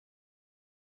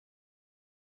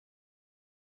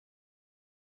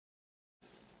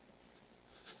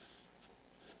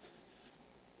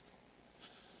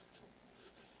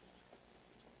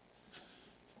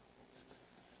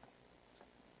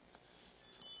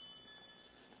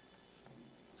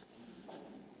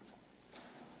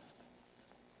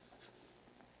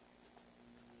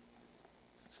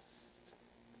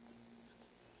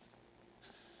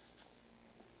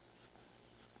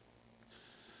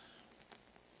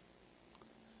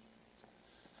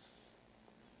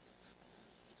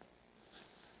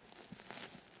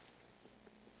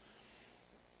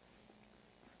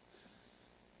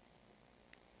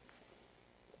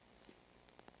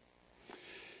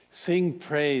Sing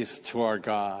praise to our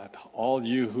God, all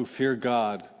you who fear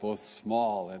God, both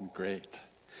small and great.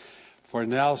 For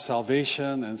now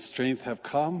salvation and strength have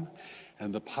come,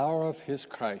 and the power of his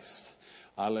Christ.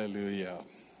 Alleluia.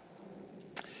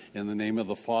 In the name of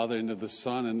the Father, and of the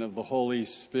Son, and of the Holy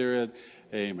Spirit,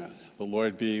 amen. The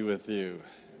Lord be with you.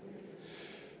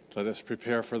 Let us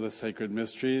prepare for the sacred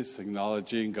mysteries,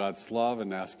 acknowledging God's love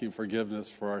and asking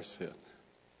forgiveness for our sin.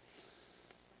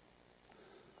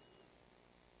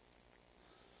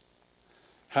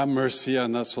 Have mercy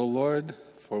on us, O Lord,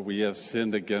 for we have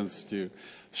sinned against you.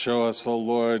 Show us, O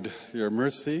Lord, your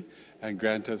mercy, and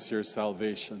grant us your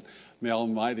salvation. May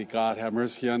Almighty God have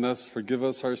mercy on us, forgive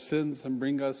us our sins, and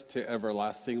bring us to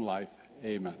everlasting life.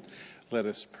 Amen. Let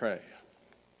us pray.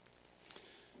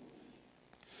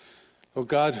 O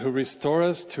God, who restore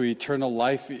us to eternal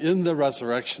life in the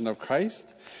resurrection of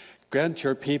Christ, grant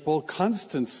your people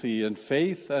constancy in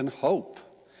faith and hope,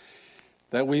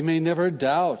 that we may never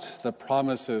doubt the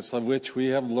promises of which we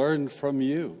have learned from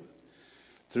you.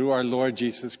 Through our Lord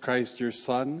Jesus Christ, your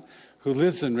Son, who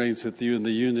lives and reigns with you in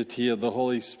the unity of the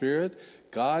Holy Spirit,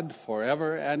 God,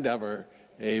 forever and ever.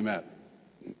 Amen.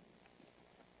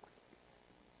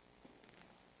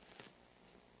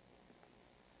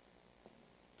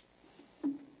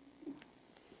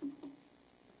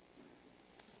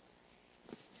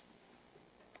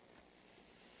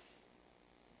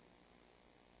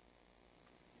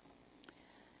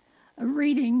 A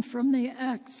reading from the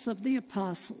Acts of the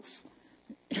Apostles.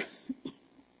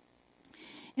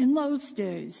 In those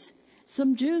days,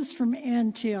 some Jews from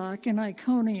Antioch and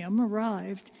Iconium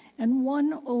arrived and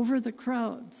won over the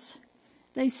crowds.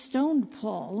 They stoned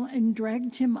Paul and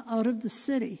dragged him out of the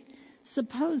city,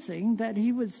 supposing that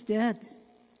he was dead.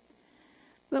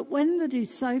 But when the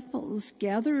disciples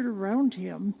gathered around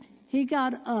him, he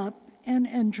got up and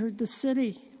entered the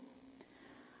city.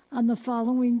 On the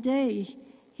following day,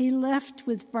 he left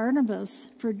with Barnabas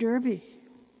for Derbe.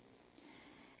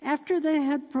 After they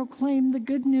had proclaimed the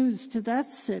good news to that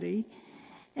city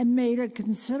and made a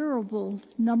considerable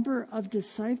number of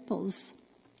disciples,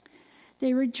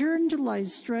 they returned to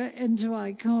Lystra and to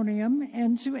Iconium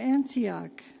and to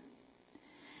Antioch.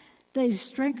 They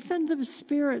strengthened the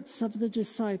spirits of the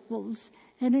disciples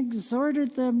and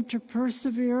exhorted them to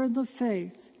persevere in the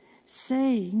faith,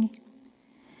 saying,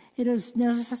 "It is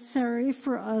necessary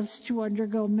for us to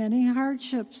undergo many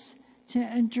hardships to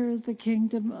enter the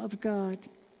kingdom of God."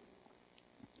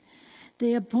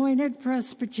 They appointed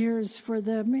presbyters for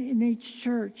them in each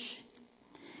church,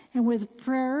 and with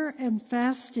prayer and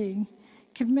fasting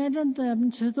commended them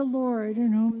to the Lord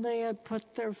in whom they had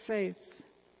put their faith.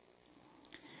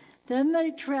 Then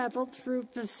they traveled through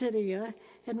Pisidia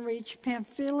and reached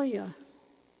Pamphylia.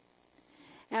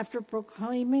 After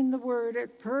proclaiming the word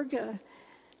at Perga,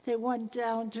 they went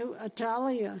down to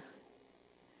Attalia.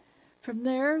 From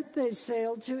there, they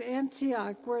sailed to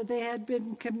Antioch, where they had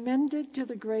been commended to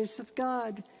the grace of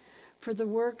God for the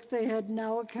work they had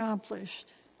now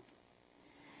accomplished.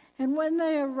 And when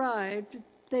they arrived,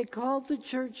 they called the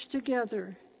church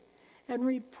together and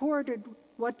reported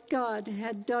what God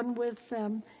had done with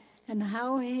them and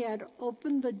how he had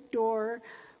opened the door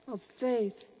of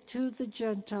faith to the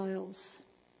Gentiles.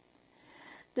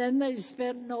 Then they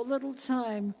spent no little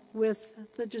time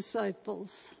with the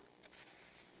disciples.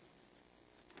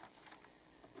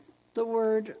 The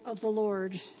word of the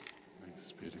Lord.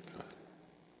 Thanks be to God.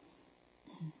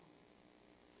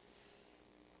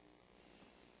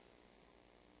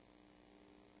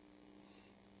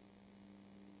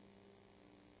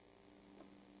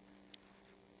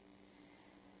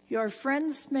 Your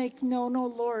friends make known, O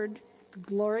Lord, the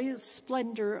glorious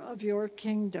splendor of your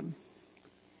kingdom.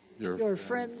 Your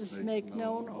friends make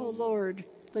known, O Lord,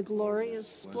 the glorious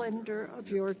splendor of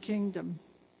your kingdom.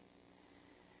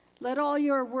 Let all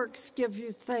your works give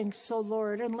you thanks, O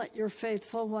Lord, and let your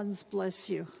faithful ones bless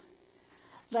you.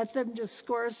 Let them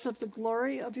discourse of the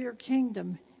glory of your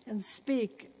kingdom and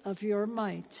speak of your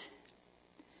might.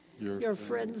 Your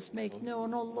friends make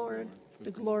known, O Lord, the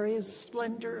glorious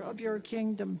splendor of your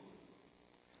kingdom.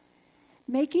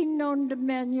 Making known to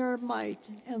men your might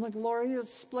and the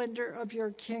glorious splendor of your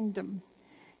kingdom.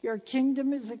 Your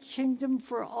kingdom is a kingdom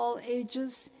for all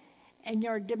ages, and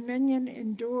your dominion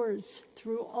endures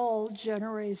through all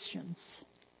generations.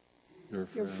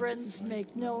 Your friends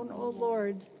make known, O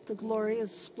Lord, the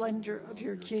glorious splendor of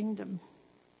your kingdom.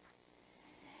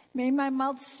 May my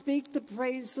mouth speak the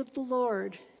praise of the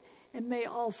Lord, and may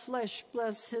all flesh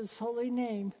bless his holy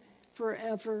name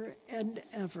forever and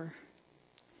ever.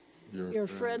 Your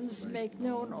friends make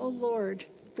known, O Lord,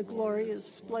 the glorious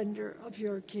splendor of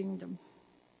your kingdom.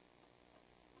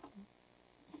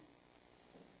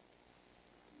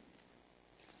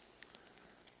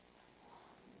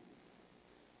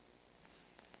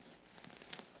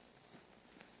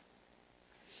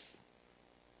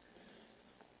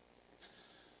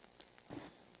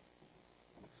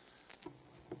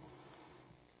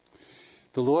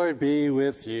 The Lord be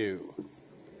with you.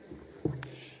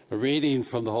 A reading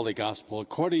from the Holy Gospel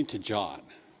according to John.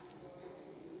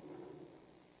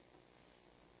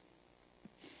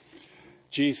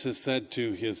 Jesus said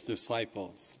to his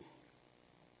disciples,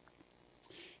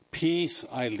 "Peace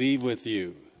I leave with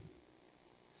you.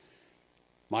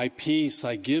 My peace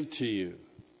I give to you.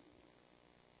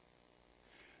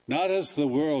 Not as the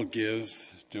world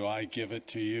gives, do I give it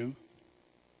to you.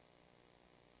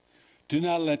 Do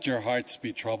not let your hearts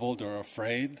be troubled or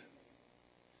afraid.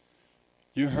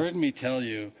 You heard me tell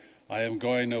you, I am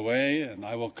going away and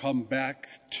I will come back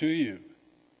to you.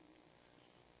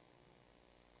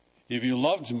 If you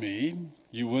loved me,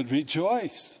 you would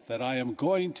rejoice that I am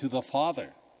going to the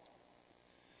Father,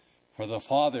 for the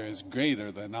Father is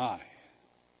greater than I.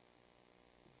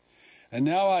 And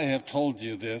now I have told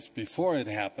you this before it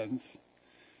happens,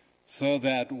 so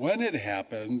that when it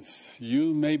happens,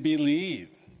 you may believe.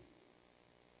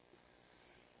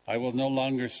 I will no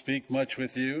longer speak much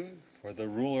with you, for the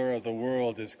ruler of the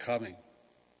world is coming.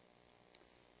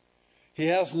 He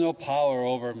has no power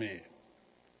over me,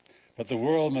 but the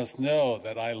world must know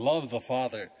that I love the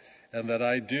Father and that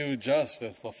I do just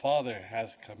as the Father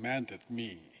has commanded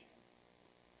me."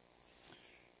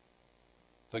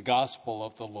 The Gospel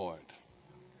of the Lord.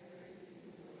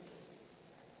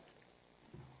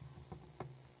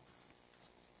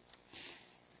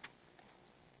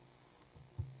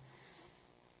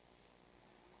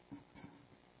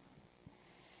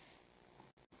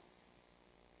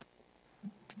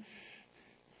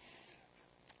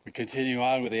 We continue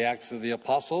on with the Acts of the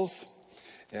Apostles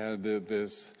and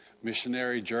this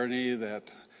missionary journey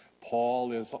that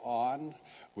Paul is on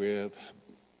with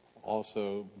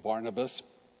also Barnabas.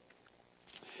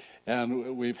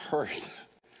 And we've heard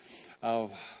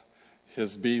of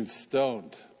his being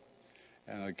stoned.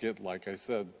 And again, like I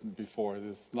said before,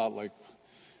 it's not like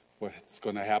what's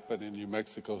going to happen in New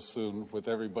Mexico soon with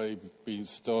everybody being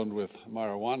stoned with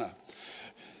marijuana.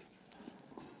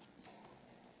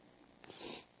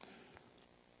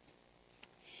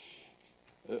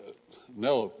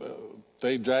 No,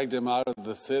 they dragged him out of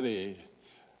the city,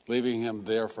 leaving him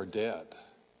there for dead.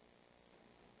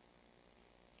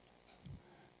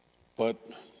 But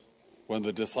when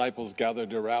the disciples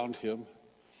gathered around him,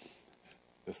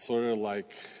 it's sort of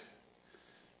like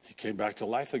he came back to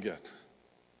life again.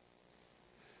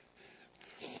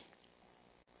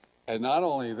 And not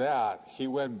only that, he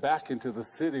went back into the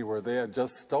city where they had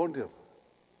just stoned him.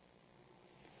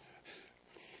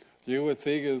 You would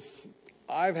think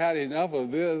I've had enough of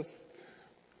this.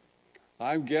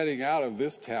 I'm getting out of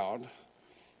this town.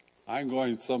 I'm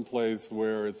going someplace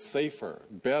where it's safer,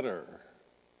 better,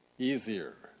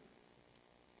 easier.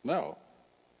 No.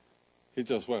 He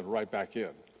just went right back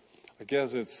in. I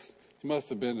guess he must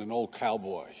have been an old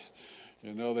cowboy.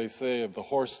 You know, they say if the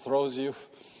horse throws you,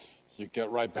 you get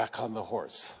right back on the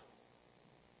horse.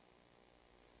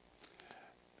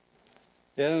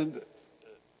 And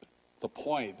the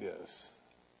point is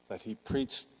that he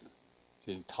preached,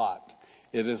 he taught.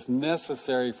 It is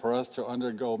necessary for us to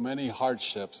undergo many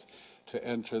hardships to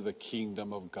enter the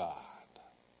kingdom of God.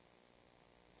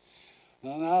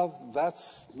 Now,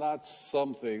 that's not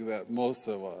something that most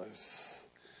of us,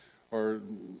 or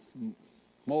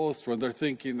most when they're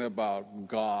thinking about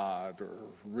God or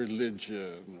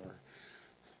religion or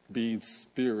being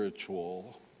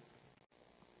spiritual,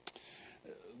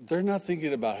 they're not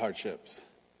thinking about hardships.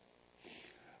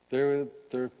 They're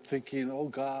thinking, oh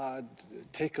God,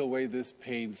 take away this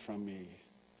pain from me.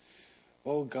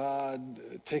 Oh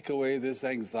God, take away this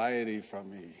anxiety from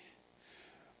me.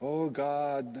 Oh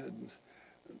God,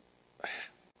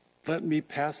 let me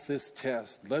pass this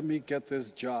test. Let me get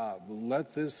this job.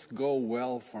 Let this go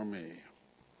well for me.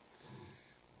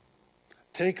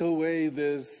 Take away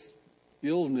this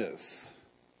illness.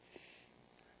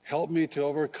 Help me to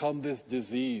overcome this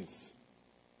disease.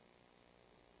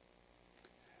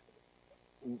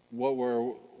 What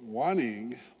we're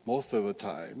wanting most of the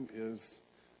time is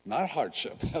not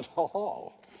hardship at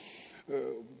all.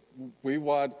 We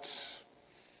want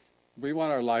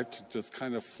our life to just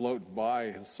kind of float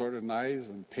by, sort of nice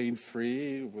and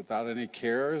pain-free, without any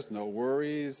cares, no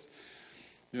worries.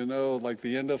 You know, like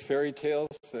the end of fairy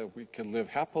tales, that we can live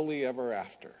happily ever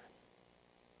after.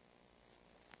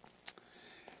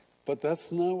 But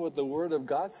that's not what the Word of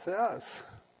God says.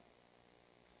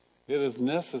 It is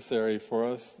necessary for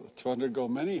us to undergo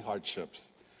many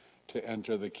hardships to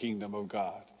enter the kingdom of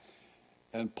God.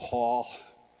 And Paul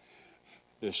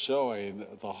is showing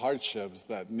the hardships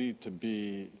that need to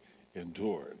be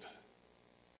endured.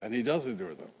 And he does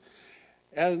endure them.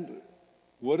 And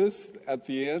what is at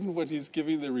the end when he's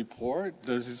giving the report?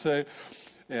 Does he say,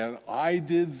 and I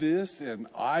did this, and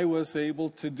I was able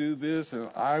to do this, and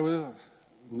I was,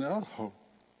 no.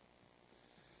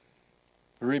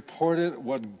 Reported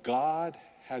what God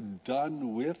had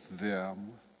done with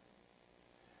them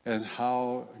and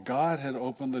how God had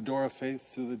opened the door of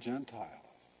faith to the Gentiles.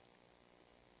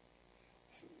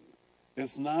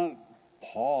 It's not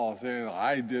Paul saying,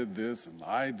 I did this and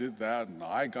I did that and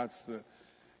I got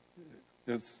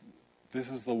this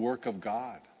is the work of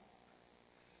God.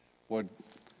 What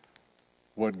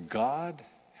God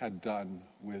had done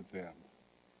with them.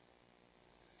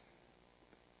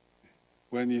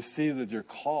 When you see that you're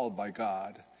called by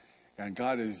God and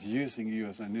God is using you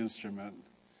as an instrument,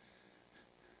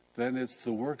 then it's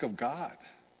the work of God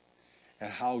and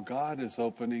how God is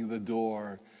opening the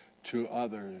door to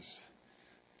others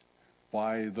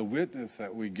by the witness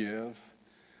that we give,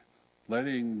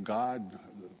 letting God,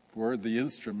 we're the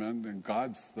instrument and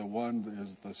God's the one that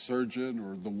is the surgeon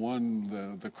or the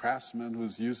one, the craftsman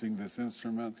who's using this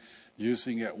instrument,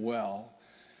 using it well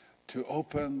to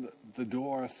open the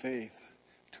door of faith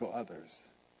to others.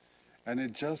 And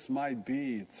it just might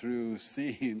be through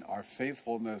seeing our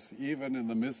faithfulness, even in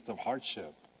the midst of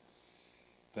hardship,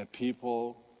 that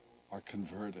people are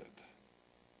converted.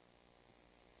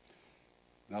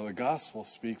 Now the gospel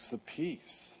speaks of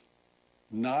peace.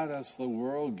 Not as the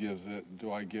world gives it,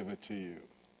 do I give it to you.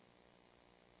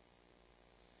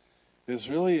 It's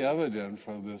really evident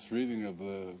from this reading of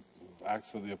the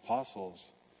Acts of the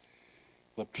Apostles.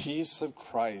 The peace of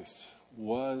Christ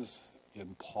was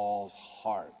in Paul's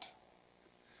heart,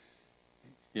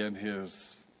 in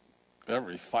his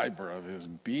every fiber of his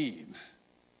being.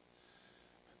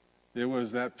 It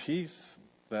was that peace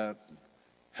that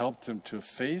helped him to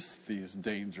face these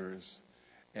dangers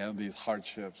and these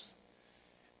hardships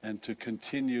and to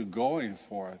continue going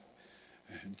forth,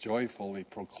 joyfully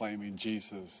proclaiming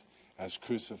Jesus as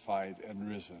crucified and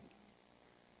risen.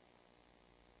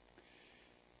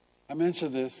 I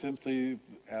mention this simply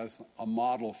as a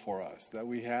model for us, that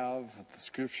we have the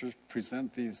scriptures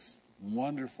present these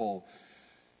wonderful,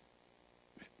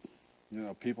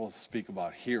 people speak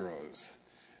about heroes.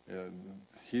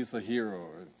 He's a hero,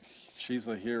 she's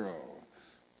a hero,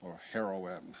 or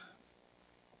heroine.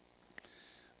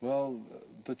 Well,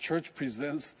 the church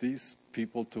presents these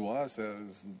people to us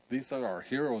as these are our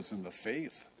heroes in the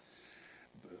faith.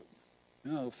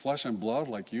 Flesh and blood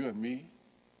like you and me.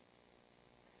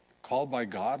 Called by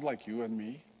God like you and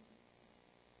me.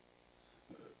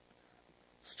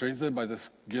 Strengthened by the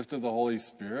gift of the Holy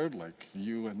Spirit like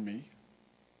you and me.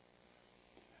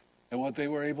 And what they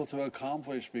were able to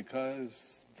accomplish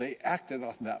because they acted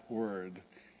on that word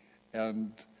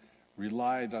and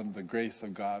relied on the grace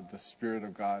of God, the Spirit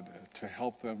of God, to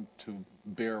help them to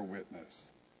bear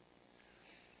witness.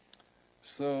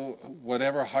 So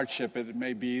whatever hardship it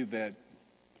may be that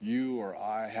you or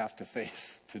I have to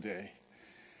face today,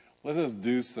 let us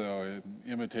do so in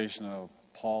imitation of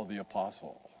Paul the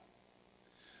Apostle.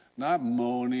 Not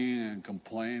moaning and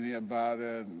complaining about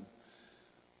it,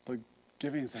 but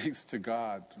giving thanks to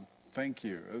God. Thank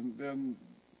you. And then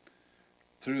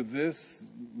through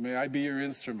this, may I be your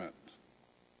instrument.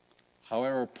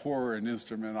 However poor an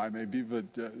instrument I may be, but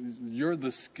you're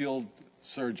the skilled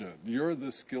surgeon. You're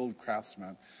the skilled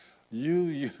craftsman. You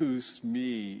use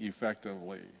me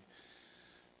effectively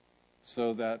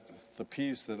so that the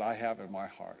peace that I have in my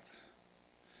heart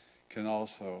can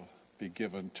also be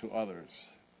given to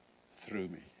others through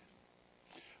me.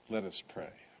 Let us pray.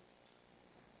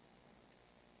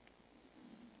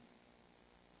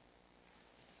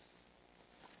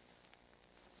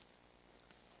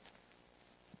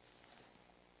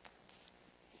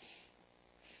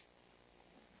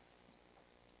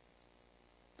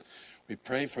 We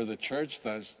pray for the church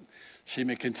that she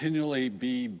may continually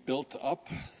be built up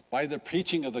by the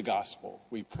preaching of the gospel.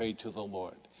 We pray to the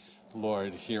Lord.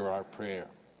 Lord, hear our prayer.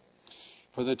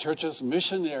 For the church's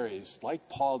missionaries like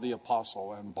Paul the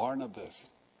Apostle and Barnabas,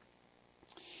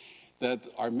 that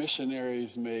our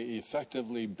missionaries may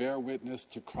effectively bear witness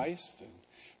to Christ and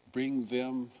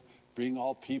bring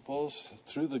all peoples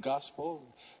through the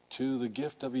gospel to the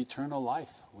gift of eternal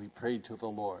life. We pray to the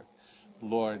Lord.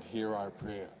 Lord, hear our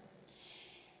prayer.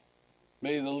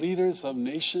 May the leaders of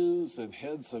nations and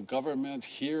heads of government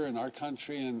here in our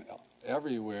country and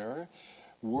everywhere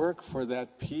work for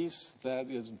that peace that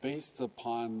is based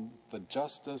upon the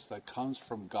justice that comes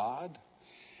from God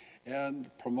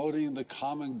and promoting the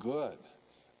common good.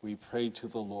 We pray to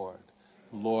the Lord.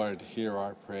 Lord, hear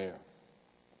our prayer.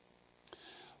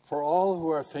 For all who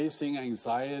are facing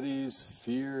anxieties,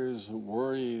 fears,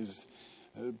 worries,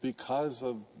 because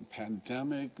of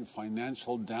pandemic,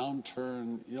 financial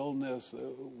downturn, illness,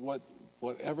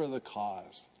 whatever the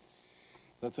cause,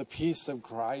 that the peace of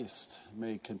Christ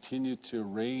may continue to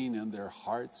reign in their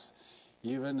hearts,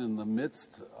 even in the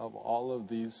midst of all of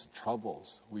these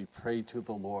troubles. We pray to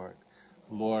the Lord.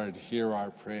 Lord, hear our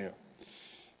prayer.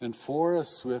 And for a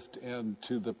swift end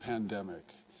to the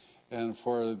pandemic, and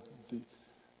for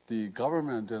the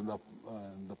government and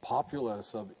the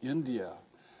populace of India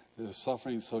that is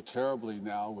suffering so terribly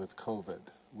now with COVID,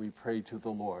 we pray to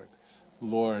the Lord.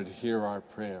 Lord, hear our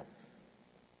prayer.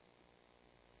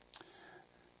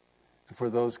 And for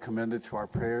those commended to our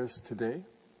prayers today,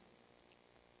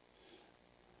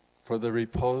 for the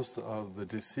repose of the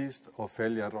deceased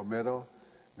Ofelia Romero,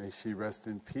 may she rest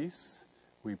in peace,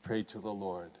 we pray to the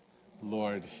Lord.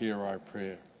 Lord, hear our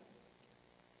prayer.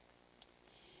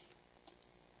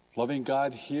 Loving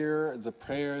God, hear the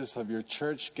prayers of your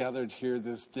church gathered here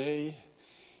this day.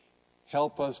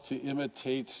 Help us to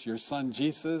imitate your Son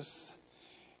Jesus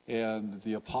and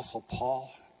the Apostle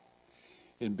Paul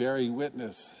in bearing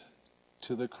witness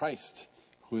to the Christ,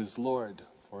 who is Lord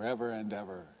forever and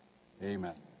ever.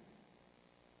 Amen.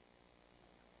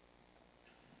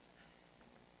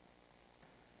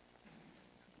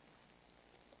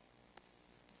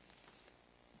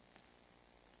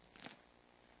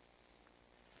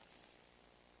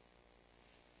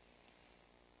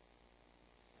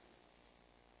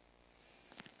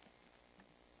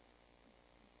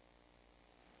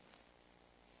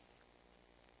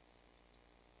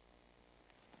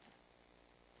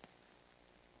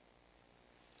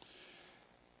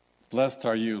 Blessed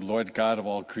are you, Lord God of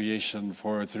all creation,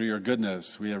 for through your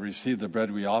goodness we have received the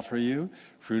bread we offer you,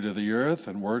 fruit of the earth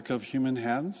and work of human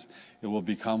hands. It will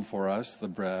become for us the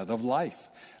bread of life.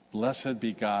 Blessed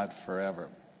be God forever.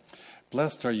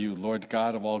 Blessed are you, Lord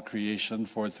God of all creation,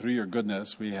 for through your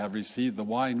goodness we have received the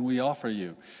wine we offer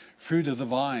you, fruit of the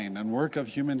vine and work of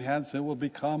human hands. It will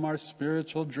become our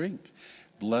spiritual drink.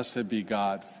 Blessed be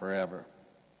God forever.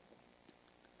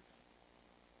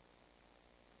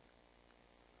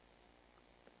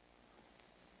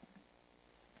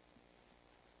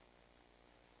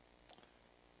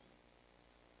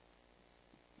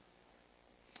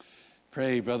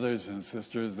 Pray, brothers and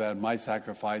sisters, that my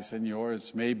sacrifice and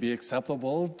yours may be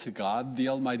acceptable to God, the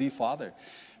Almighty Father.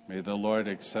 May the Lord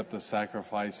accept the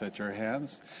sacrifice at your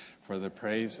hands for the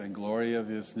praise and glory of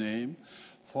his name,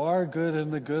 for our good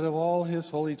and the good of all his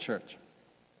holy church.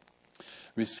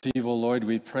 Receive, O Lord,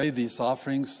 we pray, these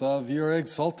offerings of your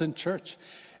exultant church,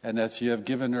 and as you have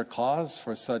given her cause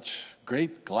for such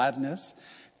great gladness,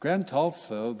 grant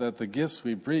also that the gifts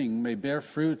we bring may bear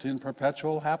fruit in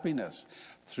perpetual happiness.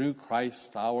 Through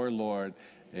Christ our Lord.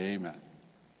 Amen.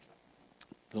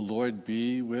 The Lord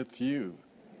be with you.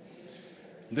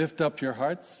 Lift up your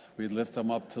hearts. We lift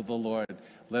them up to the Lord.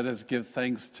 Let us give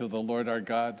thanks to the Lord our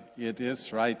God. It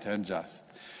is right and just.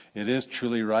 It is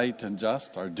truly right and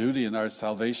just, our duty and our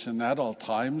salvation at all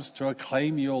times, to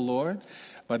acclaim you, O Lord,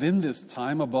 but in this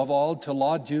time above all to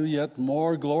laud you yet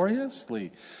more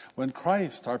gloriously, when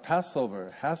Christ, our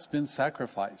Passover, has been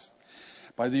sacrificed.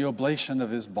 By the oblation of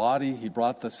his body, he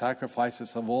brought the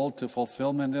sacrifices of old to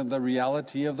fulfillment in the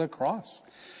reality of the cross.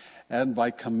 And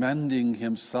by commending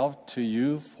himself to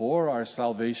you for our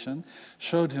salvation,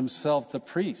 showed himself the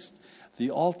priest, the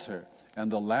altar,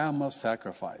 and the lamb of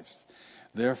sacrifice.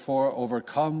 Therefore,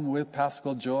 overcome with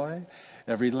paschal joy,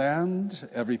 every land,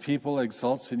 every people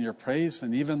exults in your praise,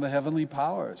 and even the heavenly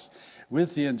powers,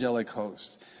 with the angelic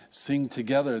hosts, sing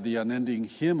together the unending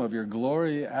hymn of your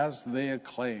glory as they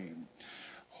acclaim.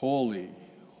 Holy,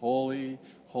 holy,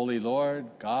 holy Lord,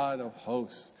 God of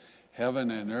hosts,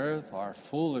 heaven and earth are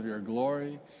full of your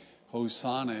glory.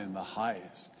 Hosanna in the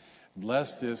highest.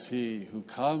 Blessed is he who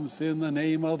comes in the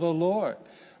name of the Lord.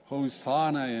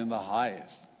 Hosanna in the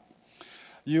highest.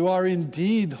 You are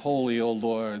indeed holy, O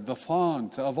Lord, the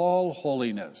fount of all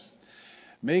holiness.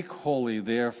 Make holy,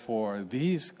 therefore,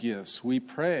 these gifts, we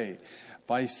pray,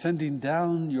 by sending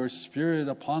down your Spirit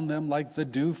upon them like the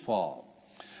dewfall,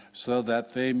 so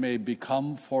that they may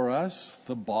become for us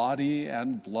the body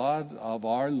and blood of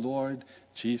our Lord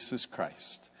Jesus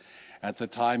Christ. At the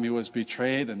time he was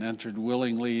betrayed and entered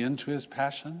willingly into his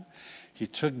passion, he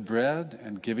took bread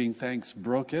and, giving thanks,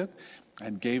 broke it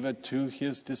and gave it to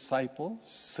his disciples,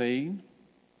 saying,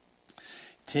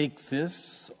 "Take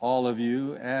this, all of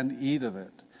you, and eat of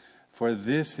it, for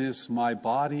this is my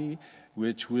body,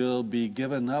 which will be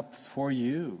given up for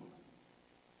you."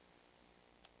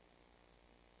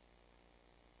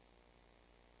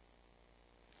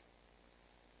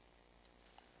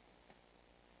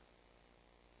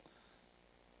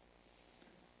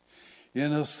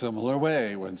 In a similar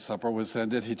way, when supper was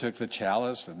ended, he took the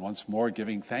chalice, and once more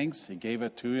giving thanks, he gave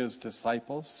it to his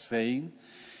disciples, saying,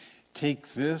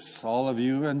 Take this, all of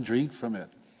you, and drink from it.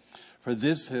 For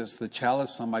this is the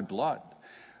chalice of my blood,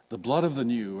 the blood of the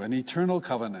new and eternal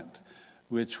covenant,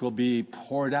 which will be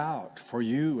poured out for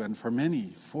you and for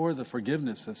many for the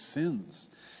forgiveness of sins.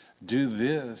 Do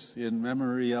this in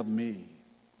memory of me.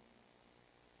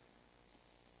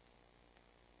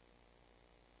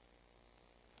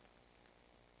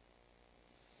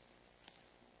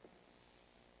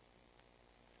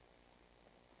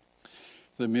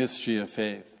 The mystery of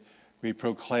faith. We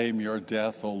proclaim your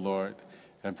death, O Lord,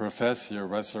 and profess your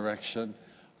resurrection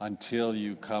until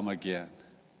you come again.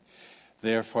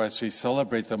 Therefore, as we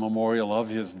celebrate the memorial of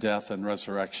his death and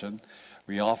resurrection,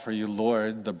 we offer you,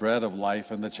 Lord, the bread of life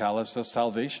and the chalice of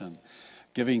salvation,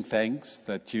 giving thanks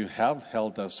that you have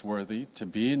held us worthy to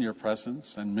be in your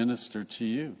presence and minister to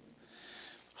you.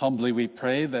 Humbly we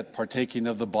pray that, partaking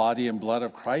of the body and blood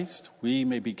of Christ, we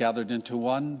may be gathered into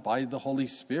one by the Holy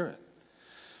Spirit.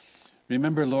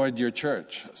 Remember, Lord, your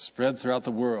church spread throughout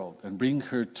the world and bring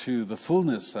her to the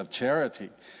fullness of charity,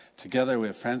 together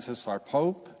with Francis our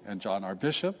Pope and John our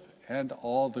Bishop and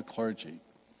all the clergy.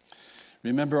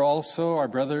 Remember also our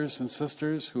brothers and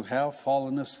sisters who have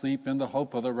fallen asleep in the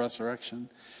hope of the resurrection,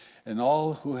 and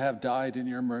all who have died in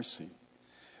your mercy.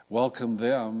 Welcome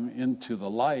them into the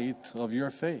light of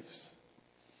your face.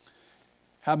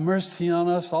 Have mercy on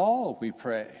us all, we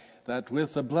pray, that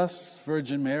with the blessed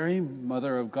Virgin Mary,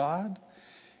 Mother of God,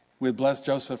 with blessed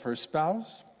Joseph, her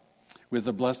spouse, with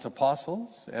the blessed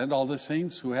apostles and all the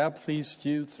saints who have pleased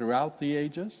you throughout the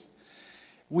ages,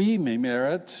 we may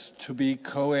merit to be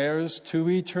co-heirs to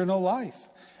eternal life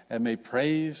and may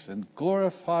praise and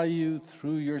glorify you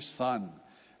through your Son,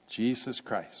 Jesus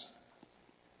Christ.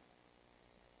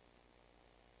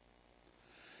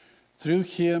 Through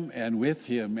him and with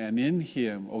him and in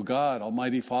him, O God,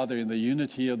 Almighty Father, in the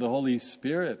unity of the Holy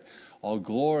Spirit, all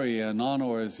glory and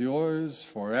honor is yours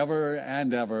forever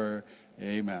and ever.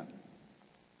 Amen.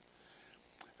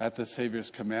 At the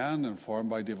Savior's command, informed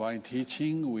by divine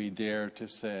teaching, we dare to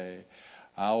say,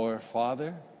 Our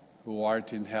Father, who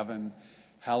art in heaven,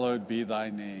 hallowed be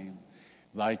thy name.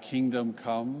 Thy kingdom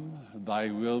come, thy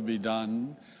will be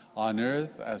done, on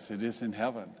earth as it is in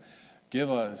heaven. Give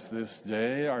us this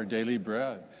day our daily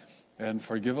bread, and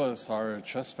forgive us our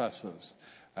trespasses,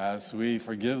 as we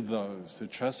forgive those who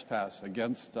trespass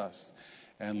against us.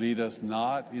 And lead us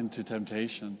not into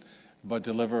temptation, but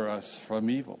deliver us from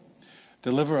evil.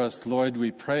 Deliver us, Lord,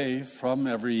 we pray, from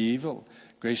every evil.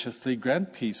 Graciously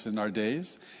grant peace in our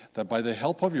days, that by the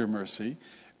help of your mercy,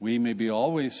 we may be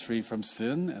always free from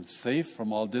sin and safe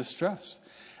from all distress,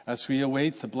 as we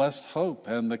await the blessed hope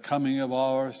and the coming of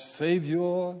our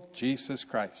Savior, Jesus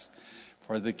Christ.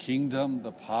 For the kingdom,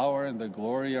 the power, and the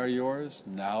glory are yours,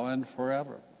 now and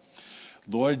forever.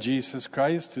 Lord Jesus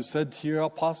Christ, who said to your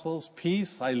apostles,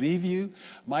 Peace I leave you,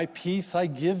 my peace I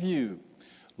give you.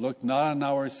 Look not on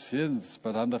our sins,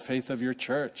 but on the faith of your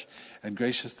church, and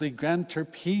graciously grant her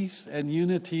peace and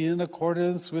unity in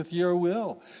accordance with your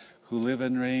will, who live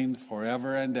and reign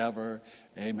forever and ever.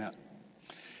 Amen.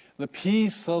 The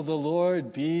peace of the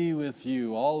Lord be with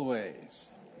you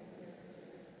always.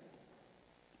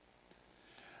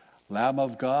 Lamb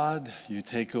of God, you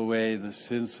take away the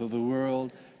sins of the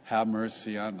world, have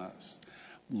mercy on us.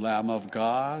 Lamb of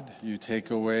God, you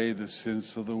take away the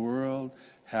sins of the world,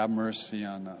 have mercy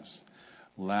on us.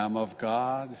 Lamb of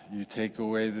God, you take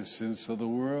away the sins of the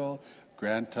world,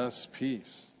 grant us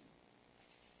peace.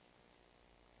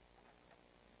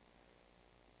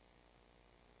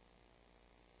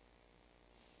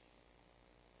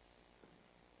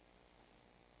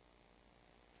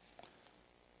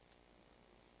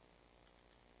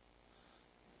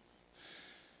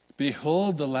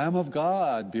 Behold the Lamb of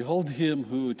God. Behold him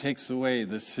who takes away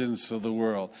the sins of the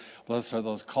world. Blessed are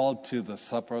those called to the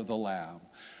supper of the Lamb.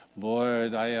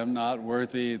 Lord, I am not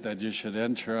worthy that you should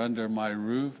enter under my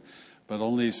roof, but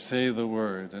only say the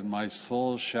word, and my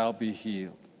soul shall be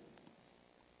healed.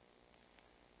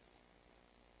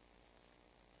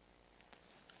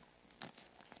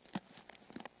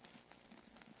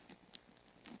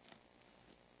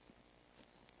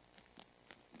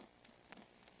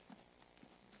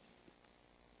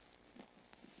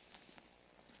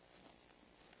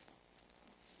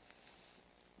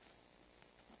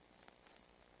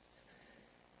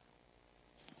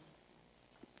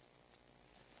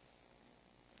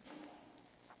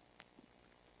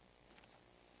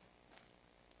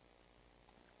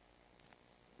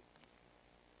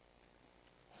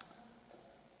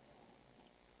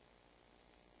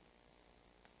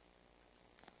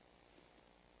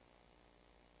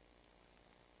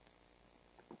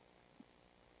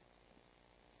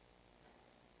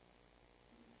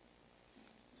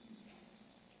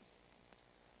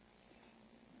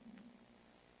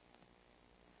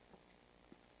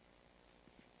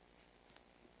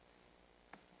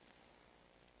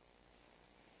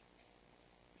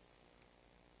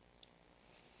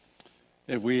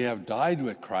 If we have died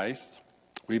with Christ,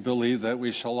 we believe that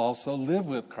we shall also live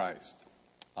with Christ.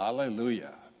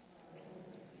 Alleluia.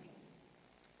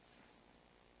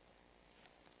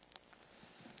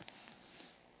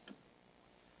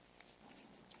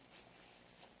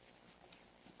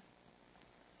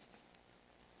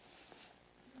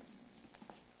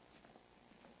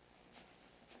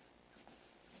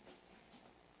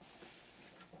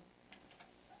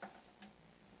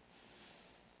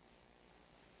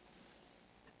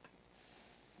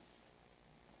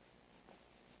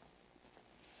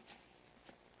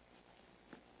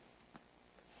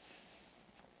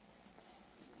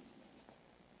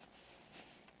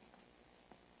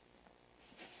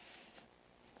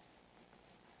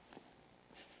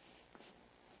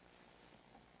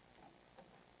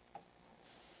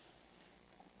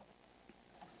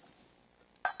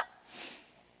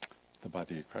 The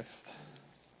body of Christ.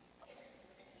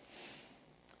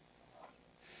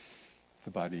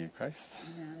 The body of Christ.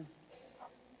 Amen.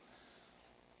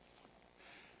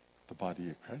 The body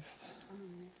of Christ.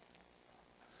 Amen.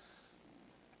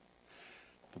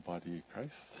 The body of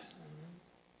Christ.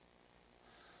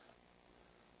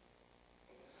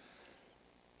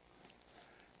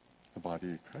 The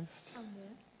body of Christ.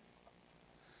 Amen.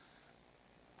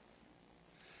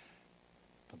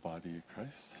 The body of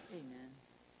Christ. Amen.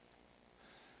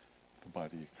 The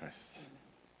body of Christ.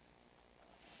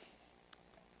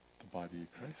 The body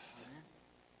of Christ.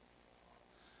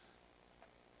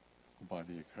 The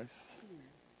body of Christ.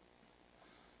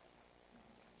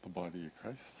 The body of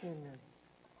Christ. Amen.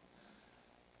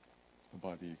 The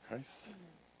body of Christ.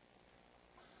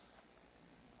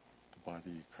 The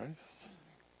body of Christ.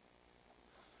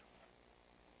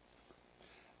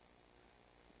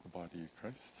 The body of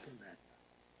Christ. Amen.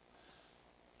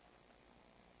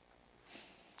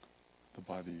 The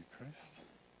body of Christ.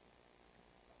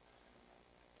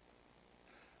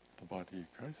 The body of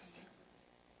Christ.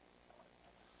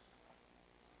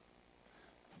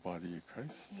 The body of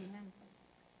Christ. Amen.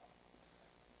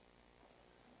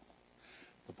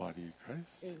 The body of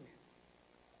Christ. Amen.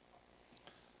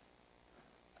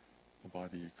 The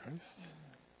body of Christ.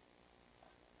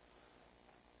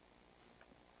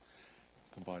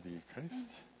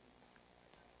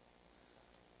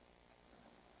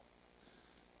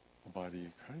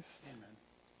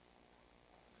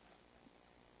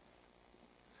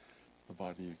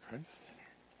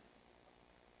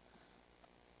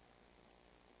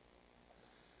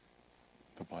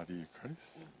 The body of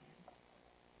Christ.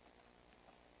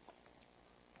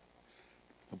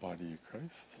 The body of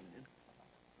Christ. Amen.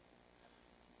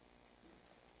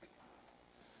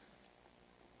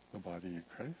 The body of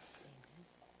Christ.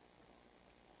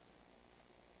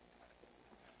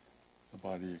 The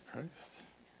body of Christ.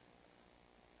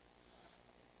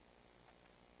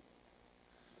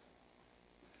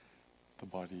 The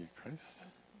body of Christ.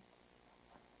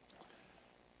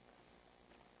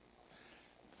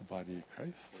 The body of Christ. The body of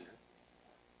Christ.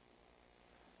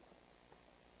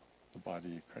 The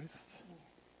body of Christ. The body of Christ.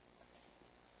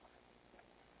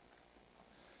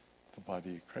 The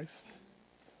body of Christ.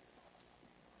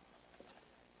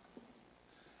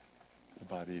 The body of Christ. The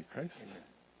body of Christ.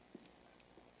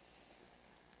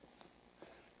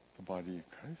 The body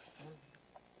of Christ.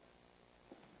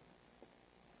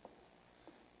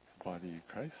 The body of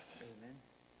Christ. Amen.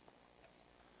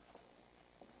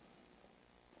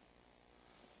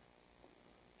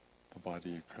 The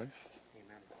body of Christ.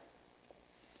 Amen.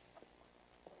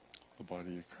 The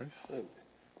body of Christ. Amen.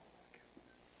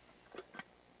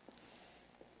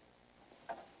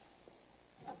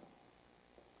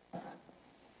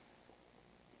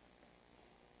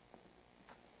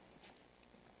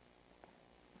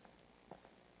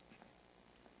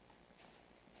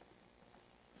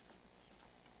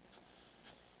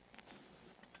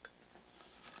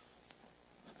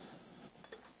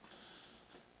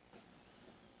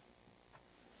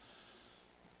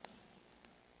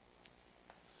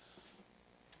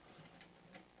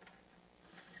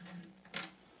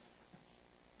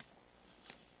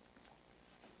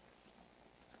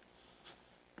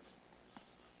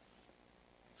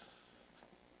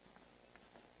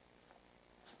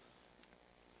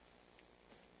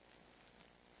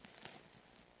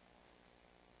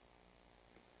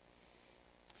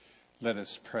 Let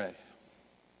us pray.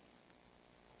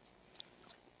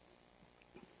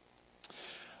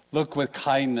 Look with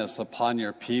kindness upon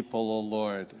your people, O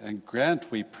Lord, and grant,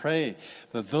 we pray,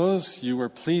 that those you were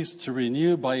pleased to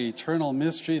renew by eternal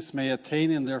mysteries may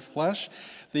attain in their flesh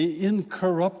the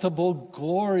incorruptible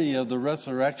glory of the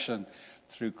resurrection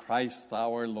through Christ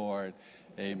our Lord.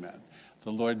 Amen.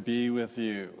 The Lord be with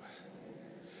you.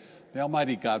 May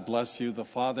Almighty God bless you, the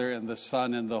Father, and the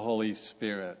Son, and the Holy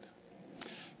Spirit.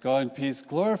 Go in peace,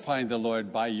 glorifying the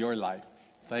Lord by your life.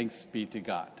 Thanks be to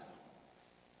God.